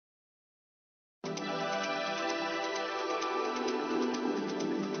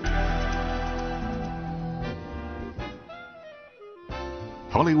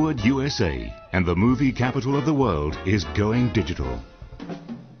Hollywood, USA, and the movie capital of the world, is going digital.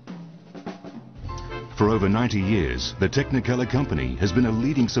 For over 90 years, the Technicolor company has been a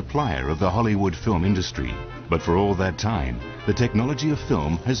leading supplier of the Hollywood film industry. But for all that time, the technology of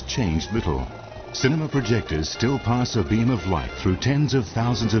film has changed little. Cinema projectors still pass a beam of light through tens of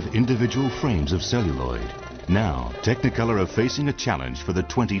thousands of individual frames of celluloid. Now, Technicolor are facing a challenge for the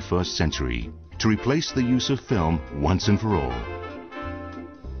 21st century: to replace the use of film once and for all.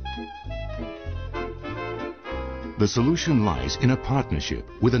 The solution lies in a partnership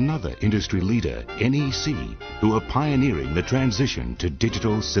with another industry leader, NEC, who are pioneering the transition to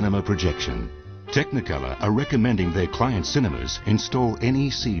digital cinema projection. Technicolor are recommending their client cinemas install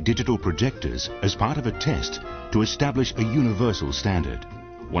NEC digital projectors as part of a test to establish a universal standard.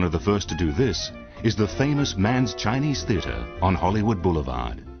 One of the first to do this is the famous Mann's Chinese Theatre on Hollywood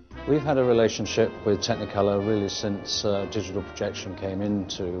Boulevard. We've had a relationship with Technicolor really since digital projection came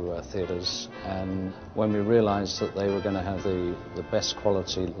into theatres, and when we realised that they were going to have the best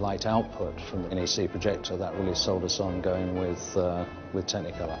quality light output from the NEC projector, that really sold us on going with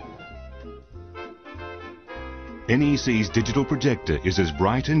Technicolor. NEC's digital projector is as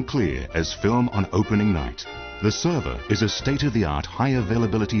bright and clear as film on opening night. The server is a state-of-the-art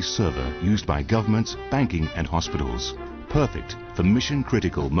high-availability server used by governments, banking and hospitals. Perfect for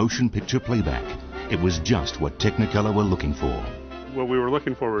mission-critical motion picture playback. It was just what Technicolor were looking for. What we were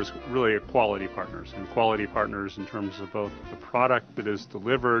looking for was really a quality partners, and quality partners in terms of both the product that is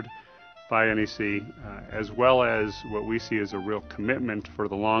delivered by NEC, as well as what we see as a real commitment for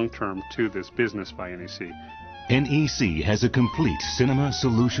the long term to this business by NEC. NEC has a complete cinema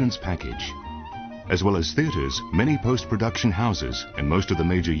solutions package. As well as theaters, many post-production houses and most of the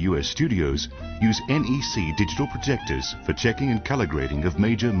major US studios use NEC digital projectors for checking and color grading of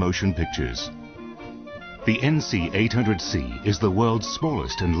major motion pictures. The NC800C is the world's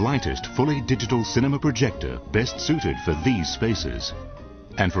smallest and lightest fully digital cinema projector, best suited for these spaces.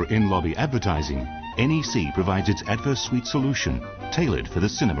 And for in-lobby advertising, NEC provides its Adverse Suite solution, tailored for the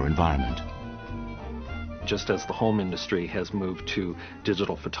cinema environment. Just as the home industry has moved to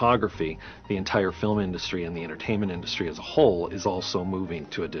digital photography, the entire film industry and the entertainment industry as a whole is also moving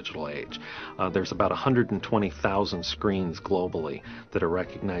to a digital age. There's about 120,000 screens globally that are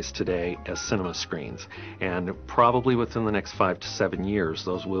recognized today as cinema screens, and probably within the next 5 to 7 years,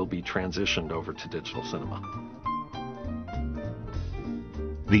 those will be transitioned over to digital cinema.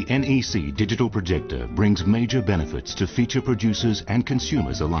 The NEC digital projector brings major benefits to feature producers and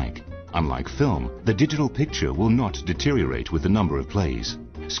consumers alike. Unlike film, the digital picture will not deteriorate with the number of plays.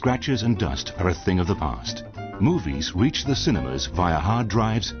 Scratches and dust are a thing of the past. Movies reach the cinemas via hard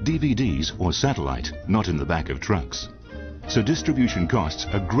drives, DVDs or satellite, not in the back of trucks. So distribution costs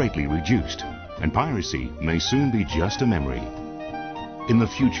are greatly reduced, and piracy may soon be just a memory. In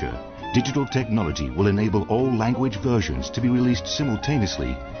the future, digital technology will enable all language versions to be released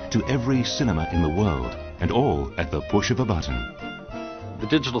simultaneously to every cinema in the world, and all at the push of a button. The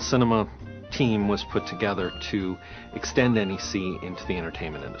digital cinema team was put together to extend NEC into the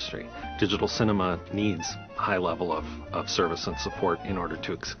entertainment industry. Digital cinema needs a high level of service and support in order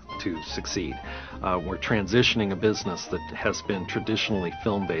to succeed. We're transitioning a business that has been traditionally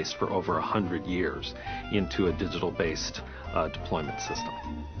film-based for over 100 years into a digital-based deployment system.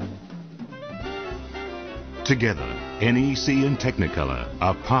 Together, NEC and Technicolor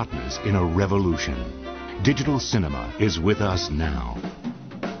are partners in a revolution. Digital cinema is with us now.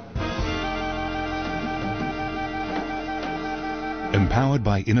 Empowered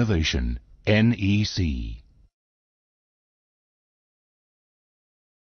by innovation, NEC.